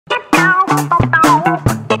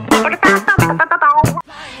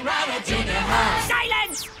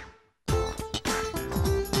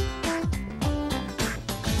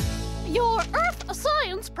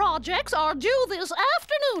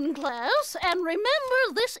And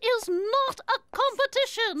remember, this is not a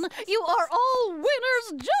competition. You are all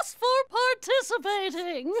winners just for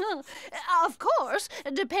participating. Of course,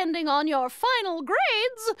 depending on your final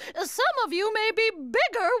grades, some of you may be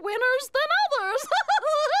bigger winners than others.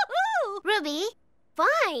 Ruby,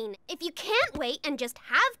 fine. If you can't wait and just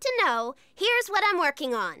have to know, here's what I'm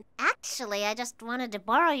working on. Actually, I just wanted to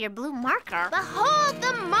borrow your blue marker. Behold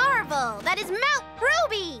the marvel that is Mount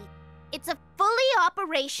Ruby! It's a fully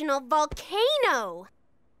operational volcano.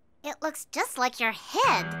 It looks just like your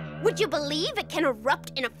head. Would you believe it can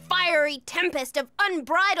erupt in a fiery tempest of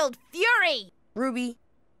unbridled fury? Ruby,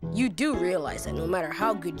 you do realize that no matter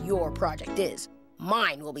how good your project is,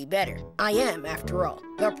 mine will be better. I am, after all,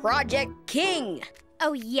 the Project King.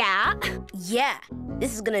 Oh, yeah? Yeah,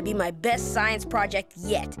 this is gonna be my best science project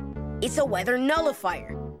yet. It's a weather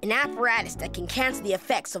nullifier, an apparatus that can cancel the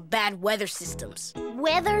effects of bad weather systems.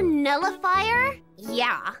 Weather nullifier?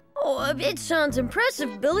 Yeah. Oh, it sounds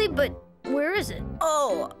impressive, Billy, but where is it?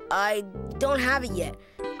 Oh, I don't have it yet.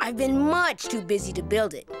 I've been much too busy to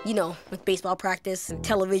build it. You know, with baseball practice and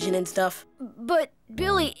television and stuff. But,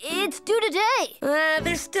 Billy, it's due today.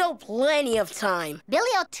 There's still plenty of time. Billy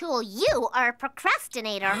O'Toole, you are a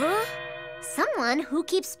procrastinator. Huh? Someone who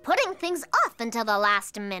keeps putting things off until the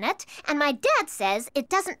last minute, and my dad says it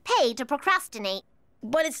doesn't pay to procrastinate.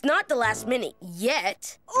 But it's not the last minute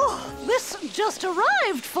yet. Oh, this just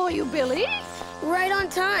arrived for you, Billy. Right on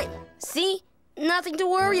time. See? Nothing to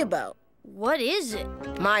worry about. What is it?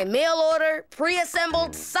 My mail-order,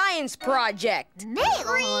 pre-assembled science project. Mail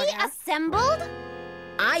order? Pre-assembled?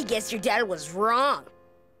 I guess your dad was wrong.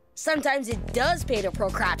 Sometimes it does pay to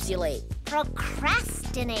procrastinate.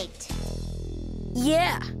 Procrastinate.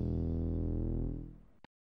 Yeah.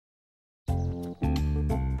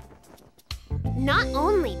 Not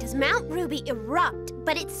only does Mount Ruby erupt,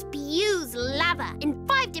 but it spews lava in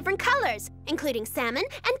 5 different colors, including salmon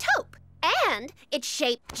and taupe. And it's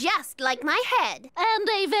shaped just like my head. And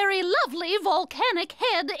a very lovely volcanic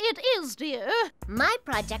head it is, dear. My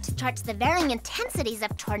project charts the varying intensities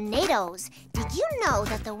of tornadoes. Did you know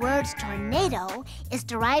that the word tornado is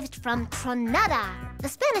derived from tronada, the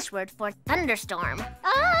Spanish word for thunderstorm?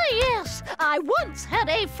 Ah, yes. I once had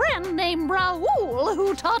a friend named Raoul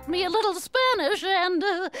who taught me a little Spanish and,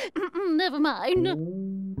 never mind.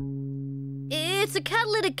 It's a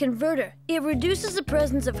catalytic converter. It reduces the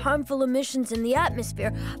presence of harmful emissions in the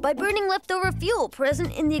atmosphere by burning leftover fuel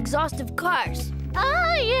present in the exhaust of cars.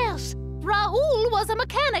 Ah, yes. Raoul was a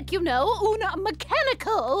mechanic, you know,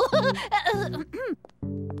 mechanical.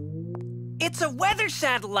 It's a weather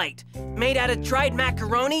satellite made out of dried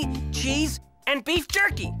macaroni, cheese, and beef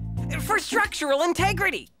jerky for structural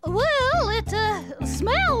integrity. Well, it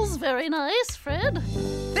smells very nice, Fred.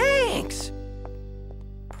 Thanks.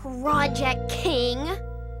 Project King.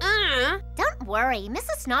 Don't worry,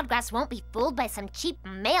 Mrs. Snodgrass won't be fooled by some cheap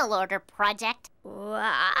mail-order project. Well,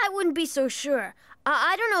 I wouldn't be so sure.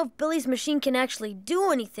 I don't know if Billy's machine can actually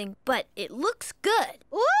do anything, but it looks good.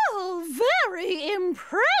 Oh, very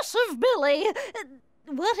impressive, Billy.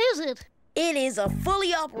 What is it? It is a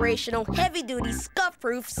fully operational, heavy-duty,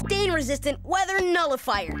 scuff-proof, stain-resistant weather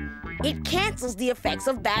nullifier. It cancels the effects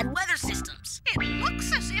of bad weather systems. It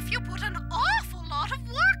looks as if you put an awful lot of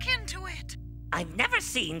work into it. I've never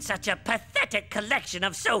seen such a pathetic collection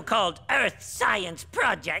of so-called earth science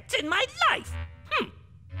projects in my life.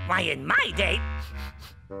 Why, in my day...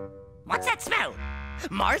 What's that smell?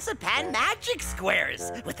 Marzipan magic squares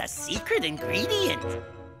with a secret ingredient.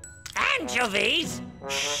 Anchovies?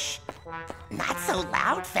 Shh! Not so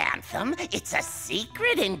loud, Phantom. It's a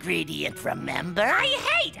secret ingredient, remember? I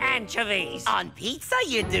hate anchovies! On pizza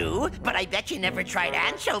you do, but I bet you never tried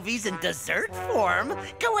anchovies in dessert form.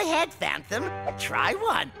 Go ahead, Phantom. Try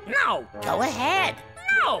one. No! Go ahead.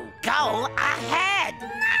 No! Go ahead.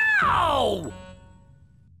 No!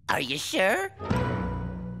 Are you sure?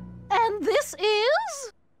 And this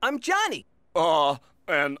is? I'm Johnny.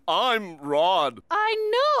 And I'm Rod. I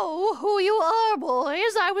know who you are,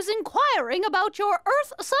 boys. I was inquiring about your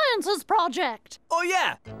Earth Sciences project. Oh,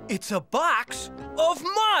 yeah. It's a box of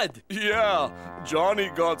mud. Yeah, Johnny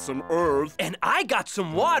got some earth. And I got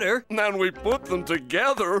some water. And we put them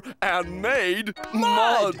together and made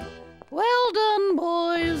mud. Well done,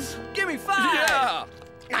 boys. Give me 5. Yeah.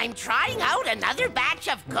 I'm trying out another batch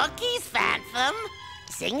of cookies, Phantom.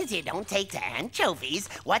 Seeing as you don't take to anchovies,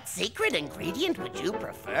 what secret ingredient would you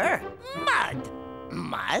prefer? Mud!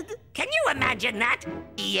 Mud? Can you imagine that?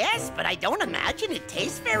 Yes, but I don't imagine it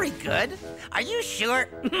tastes very good. Are you sure?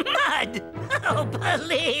 Mud! Oh,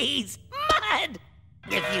 please! Mud!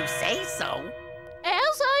 If you say so.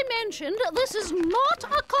 As I mentioned, this is not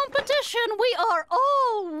a competition. We are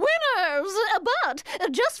all winners. But,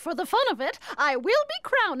 just for the fun of it, I will be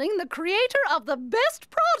crowning the creator of the best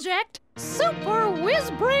project, Super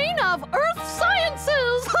Whiz-Brain of Earth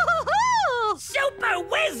Sciences! Super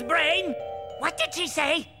Whiz-Brain? What did she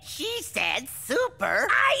say? She said super.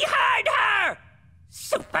 I heard her!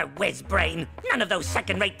 Super Whiz-Brain. None of those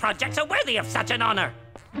second-rate projects are worthy of such an honor.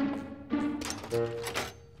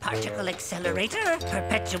 Particle accelerator,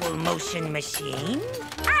 perpetual motion machine.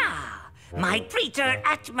 Ah, my preter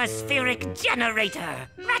atmospheric generator.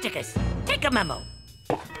 Raticus, take a memo.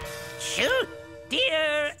 Shoot.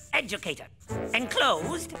 Dear educator,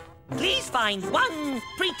 enclosed, please find one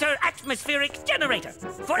preter atmospheric generator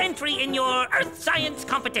for entry in your Earth Science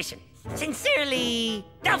competition. Sincerely,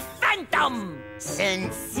 the Phantom.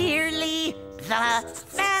 Sincerely, the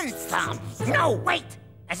Phantom. No, wait!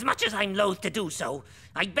 As much as I'm loath to do so,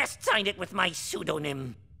 I'd best sign it with my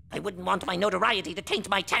pseudonym. I wouldn't want my notoriety to taint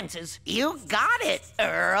my chances. You got it,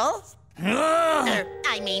 Earl.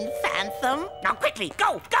 I mean, Phantom. Now quickly,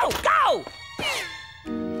 go, go, go!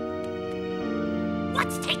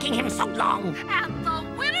 What's taking him so long? And the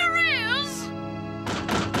winner is...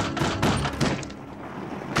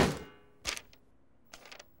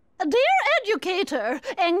 Dear educator,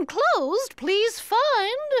 enclosed, please find...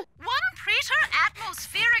 One preter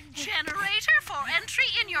atmospheric generator for entry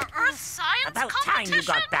in your Earth Science About competition. time you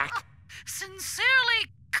got back. Sincerely,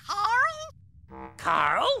 Carl?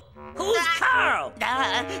 Carl? Who's Carl?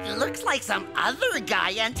 Looks like some other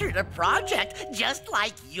guy entered a project just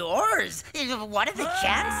like yours. What are the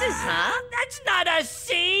chances, huh? That's not a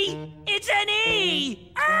C! It's an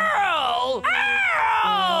E! Earl!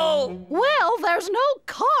 Earl! Well, there's no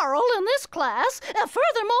Carl in this class.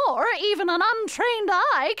 Furthermore, even an untrained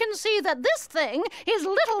eye can see that this thing is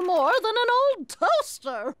little more than an old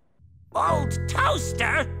toaster. Old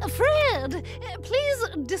toaster? Fred, please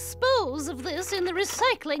dispose of this in the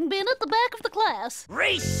recycling bin at the back of the class.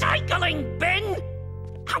 Recycling bin?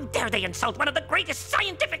 How dare they insult one of the greatest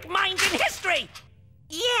scientific minds in history?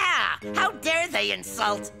 Yeah, how dare they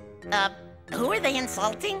insult? Who are they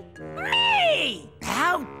insulting? Me!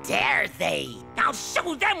 How dare they? I'll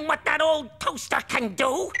show them what that old toaster can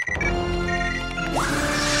do.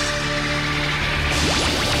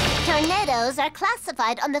 Tornadoes are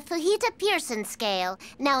classified on the Fujita-Pearson scale.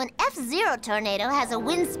 Now, an F0 tornado has a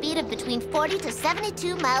wind speed of between 40 to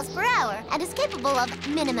 72 miles per hour and is capable of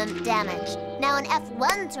minimum damage. Now, an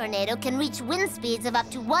F1 tornado can reach wind speeds of up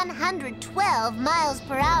to 112 miles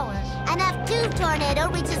per hour. An F2 tornado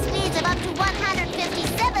reaches speeds of up to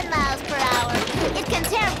 157 miles per hour. It can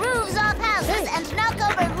tear roofs off houses and knock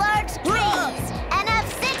over large trees. An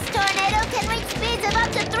F6 tornado can reach speeds of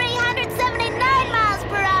up to 379 miles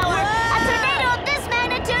per hour. A tornado of this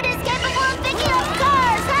magnitude is capable of picking up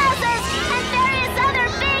cars, houses, and various other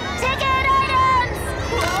big-ticket items.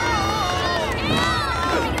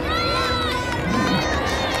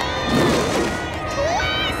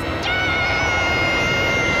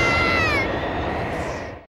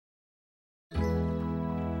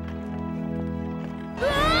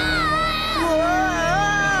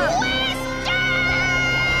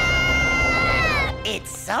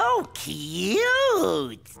 It's so cute.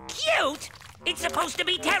 Cute? It's supposed to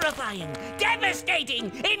be terrifying,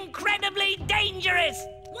 devastating, incredibly dangerous.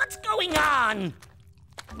 What's going on?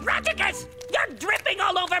 Raticus, you're dripping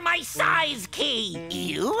all over my size key.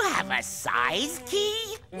 You have a size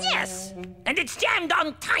key? Yes, and it's jammed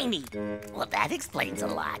on tiny. Well, that explains a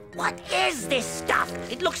lot. What is this stuff?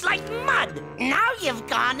 It looks like mud. Now you've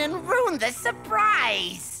gone and ruined the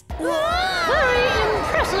surprise. Very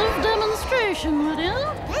impressive demonstration,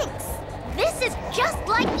 Lydia. Thanks. This is just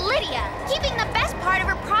like Lydia. Keeping the best part of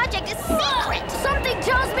her project a secret. Something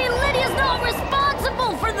tells me Lydia's not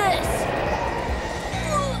responsible for this.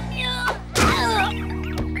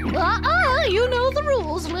 You know the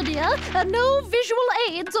rules, Lydia. No visual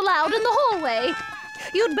aids allowed in the hallway.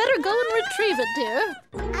 You'd better go and retrieve it, dear.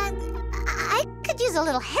 I could use a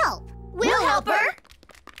little help. We'll help her.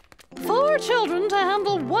 4 children to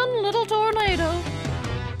handle one little tornado.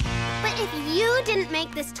 But if you didn't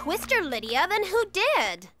make this twister, Lydia, then who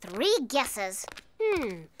did? 3 guesses.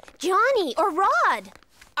 Johnny or Rod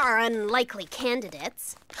are unlikely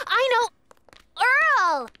candidates. I know.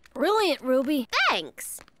 Earl! Brilliant, Ruby.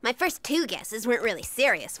 Thanks. My first 2 guesses weren't really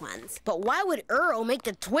serious ones. But why would Earl make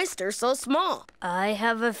the twister so small? I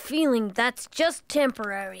have a feeling that's just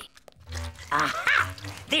temporary. Aha!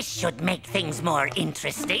 This should make things more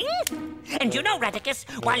interesting. And you know, Raticus,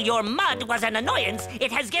 while your mud was an annoyance,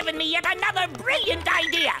 it has given me yet another brilliant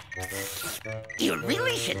idea. You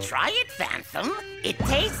really should try it, Phantom. It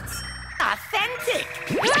tastes authentic.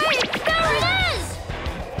 Hey, there it is!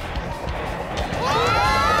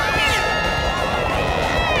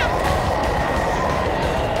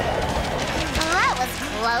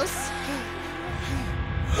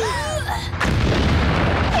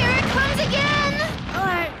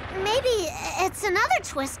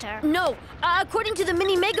 No, according to the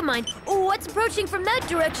mini Megamind, what's approaching from that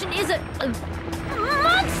direction is a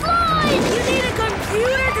mudslide! You need a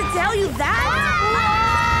computer to tell you that?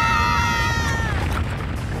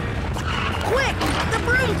 Quick, the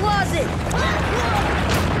broom closet!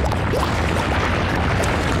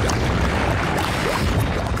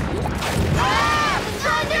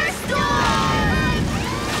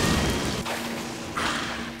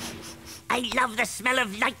 I love the smell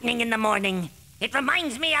of lightning in the morning. It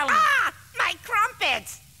reminds me of... Ah! My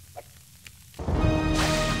crumpets!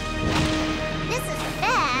 This is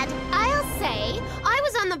bad. I'll say, I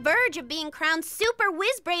was on the verge of being crowned super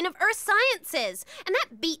whiz brain of Earth Sciences, and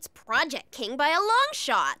that beats Project King by a long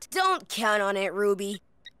shot. Don't count on it, Ruby.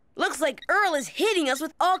 Looks like Earl is hitting us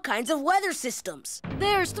with all kinds of weather systems.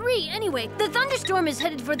 There's 3 anyway. The thunderstorm is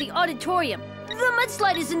headed for the auditorium. The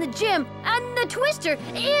mudslide is in the gym, and the twister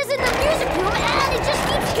is in the music room, and it just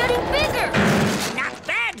keeps getting bigger. Not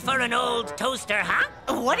bad for an old toaster, huh?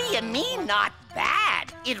 What do you mean, not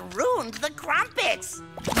bad? It ruined the crumpets.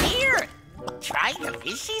 Here, try the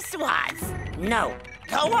fishy swaz. No.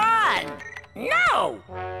 Go on. No!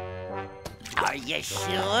 Are you sure?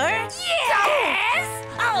 Yes!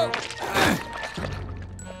 Oh!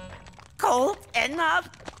 Cold enough?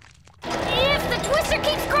 If the twister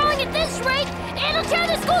keeps growing at this rate, it'll tear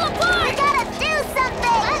the school We apart! gotta do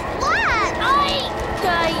something! What?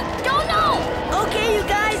 I don't know! Okay, you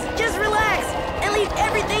guys, just relax and leave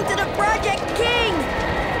everything to the Project King!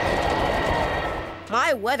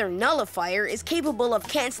 My weather nullifier is capable of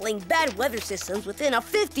canceling bad weather systems within a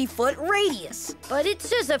 50-foot radius. But it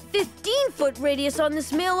says a 15-foot radius on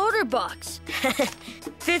this mail order box.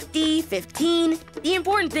 50, 15. The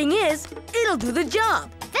important thing is, it'll do the job.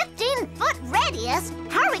 15-foot radius?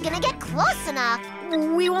 How are we gonna get close enough?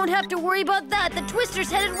 We won't have to worry about that. The twister's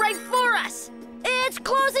headed right for us. It's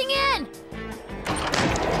closing in!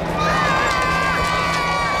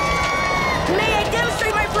 May I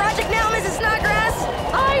demonstrate my project now, Mrs. Snodgrass?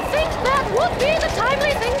 I think that would be the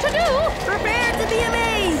timely thing to do. Prepare to be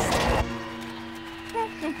amazed.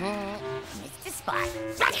 Mr. Spot,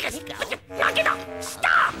 let's go. Knock it off!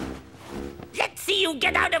 Stop! Let's see you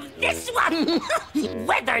get out of this one!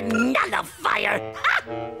 Weather nullifier! Ah!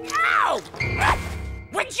 Ow!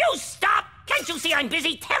 Would you stop? Can't you see I'm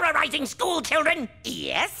busy terrorizing school children?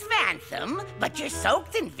 Yes, Phantom, but you're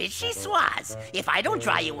soaked in fishy swaz. If I don't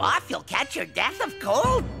dry you off, you'll catch your death of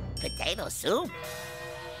cold potato soup.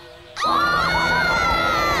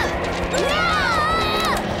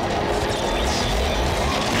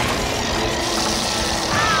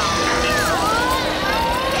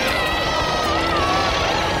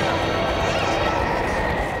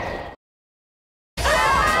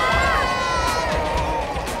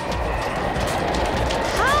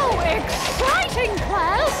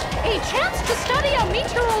 A chance to study a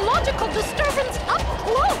meteorological disturbance up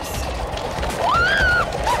close.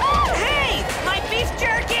 Hey! My beef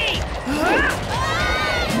jerky!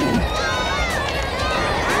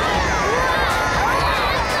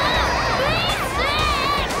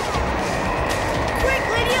 Quick,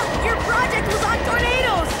 Lydia! Your project was on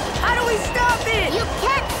tornadoes! How do we stop it? You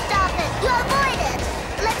can't stop it. You avoid it.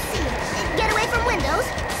 Let's see. Get away from windows.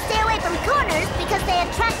 Stay away from corners because they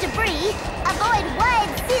attract debris. Avoid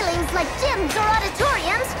wide ceilings like gyms or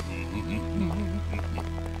auditoriums.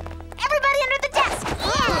 Everybody under the desk.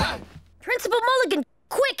 Yeah. Principal Mulligan,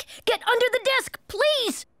 quick! Get under the desk,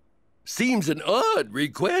 please! Seems an odd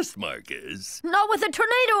request, Marcus. Not with a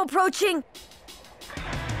tornado approaching.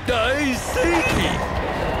 I see.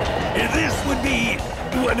 This would be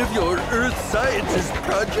one of your Earth Sciences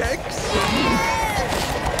projects?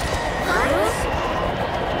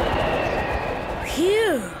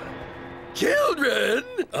 Phew. Children,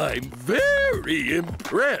 I'm very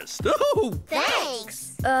impressed. Oh, Thanks.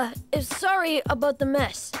 Sorry about the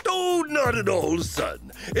mess. oh, not at all,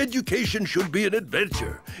 son. Education should be an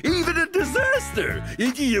adventure, even a disaster,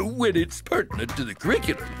 when it's pertinent to the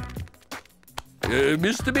curriculum.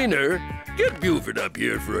 Mr. Miner, get Buford up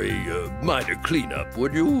here for a minor cleanup,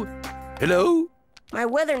 would you? Hello? My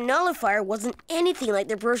weather nullifier wasn't anything like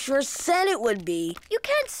the brochure said it would be. You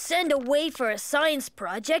can't send away for a science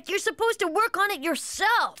project. You're supposed to work on it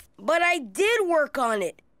yourself. But I did work on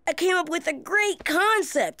it. I came up with a great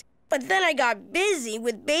concept. But then I got busy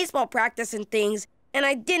with baseball practice and things, and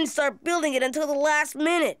I didn't start building it until the last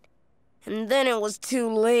minute. And then it was too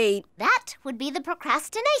late. That would be the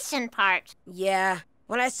procrastination part. Yeah,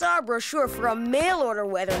 when I saw a brochure for a mail-order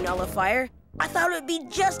weather nullifier, I thought it would be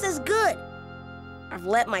just as good. I've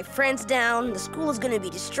let my friends down, the school is gonna be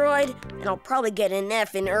destroyed, and I'll probably get an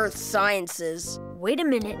F in Earth Sciences. Wait a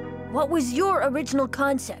minute. What was your original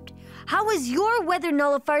concept? how is your weather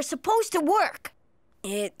nullifier supposed to work?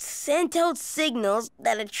 It sent out signals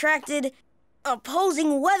that attracted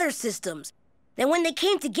opposing weather systems. Then when they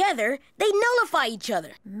came together, they nullify each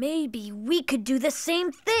other. Maybe we could do the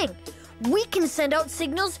same thing. We can send out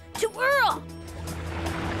signals to Earl.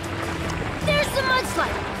 There's the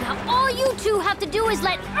mudslide. Now all you two have to do is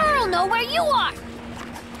let Earl know where you are.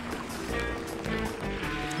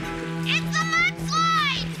 It's a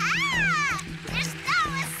mudslide! Ah! There's no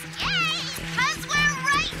escape, 'cause we're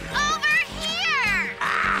right over here!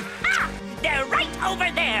 Ah! They're right over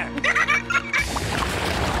there! Look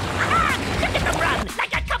at them run,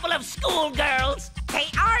 like a couple of schoolgirls! They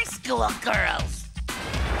are schoolgirls.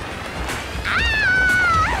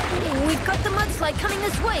 We've got the mudslide coming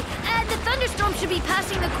this way, and the thunderstorm should be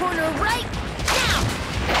passing the corner right now.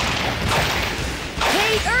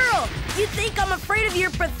 Hey, Earl! You think I'm afraid of your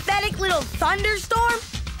pathetic little thunderstorm?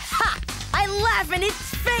 Ha! I laugh in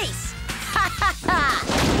its face! Ha ha ha!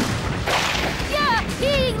 Yeah,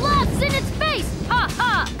 he laughs in its face. Ha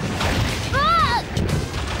ha! Ah!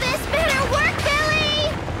 This better work,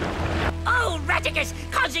 Billy! Oh, Raticus,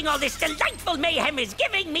 causing all this delightful mayhem is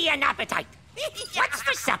giving me an appetite. What's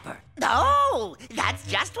for supper? Oh, that's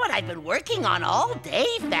just what I've been working on all day,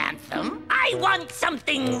 Phantom. I want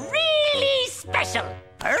something really special.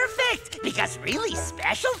 Perfect, because really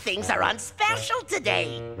special things are on special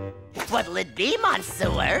today. What'll it be,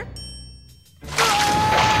 Monsieur?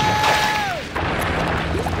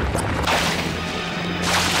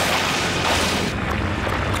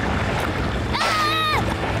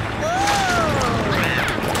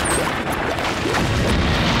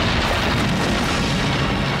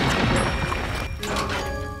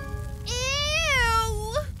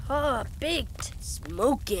 Baked.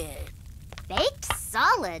 Smoking. Baked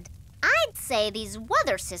solid. I'd say these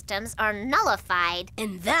weather systems are nullified.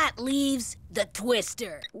 And that leaves the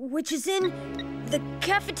twister. Which is in the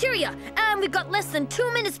cafeteria. And we've got less than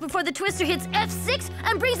 2 minutes before the twister hits F6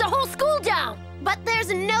 and brings the whole school down. But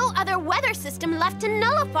there's no other weather system left to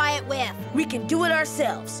nullify it with. We can do it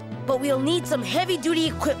ourselves, but we'll need some heavy-duty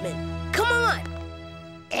equipment. Come on!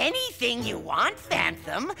 Anything you want,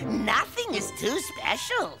 Phantom. Nothing is too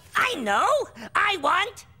special. I know! I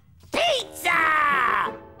want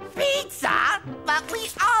pizza! Pizza? But we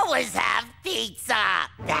always have pizza.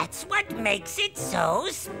 That's what makes it so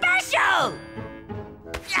special!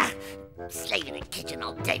 Staying in the kitchen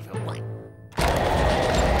all day for what?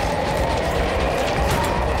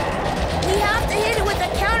 We have to hit it with a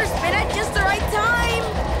counterspin at just the right time!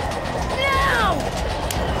 Now!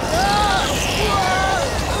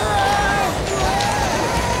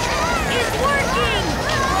 It's working!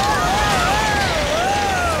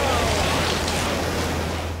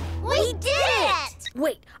 We did it!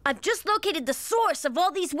 Wait, I've just located the source of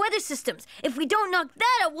all these weather systems. If we don't knock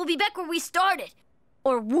that out, we'll be back where we started.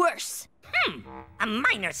 Or worse. A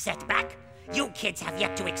minor setback. You kids have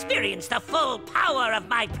yet to experience the full power of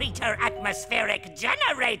my preter atmospheric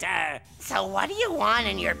generator. So what do you want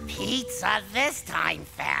in your pizza this time,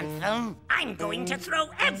 Phantom? I'm going to throw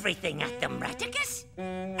everything at them, Raticus.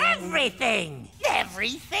 Everything!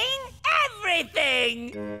 Everything?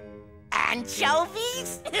 Everything!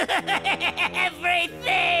 Anchovies?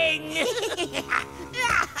 Everything!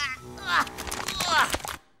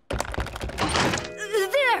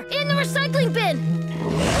 There, in the recycling bin.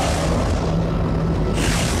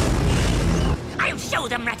 I'll show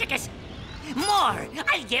them, Raticus. More!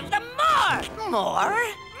 I'll give them more! More?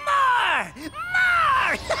 More!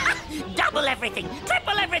 More! Double everything,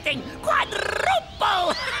 triple everything,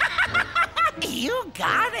 quadruple! You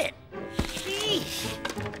got it. Sheesh.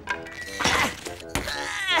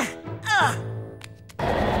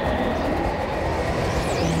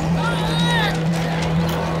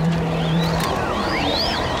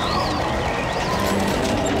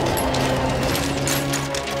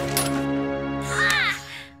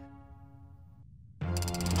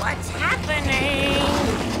 What's happening?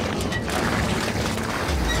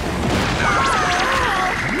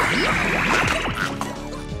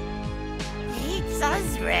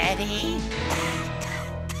 Pizza's ready.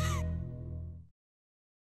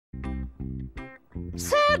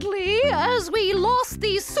 Sadly, as we lost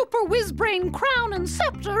the Super Whiz-Brain crown and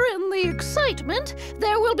scepter in the excitement,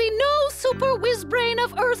 there will be no Super Whiz-Brain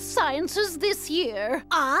of Earth Sciences this year.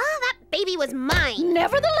 That baby was mine.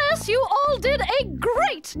 Nevertheless, you all did a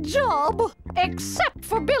great job. Except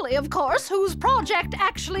for Billy, of course, whose project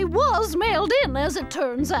actually was mailed in, as it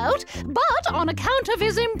turns out. But on account of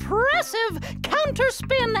his impressive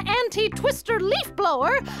counterspin anti-twister leaf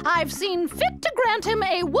blower, I've seen fit to grant him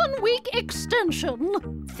a 1-week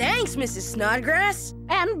extension. Thanks, Mrs. Snodgrass.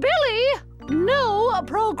 And Billy, No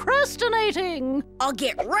procrastinating. I'll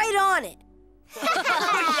get right on it.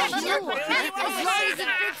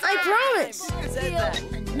 I promise.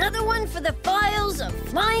 Another one for the files of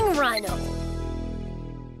Flying Rhino.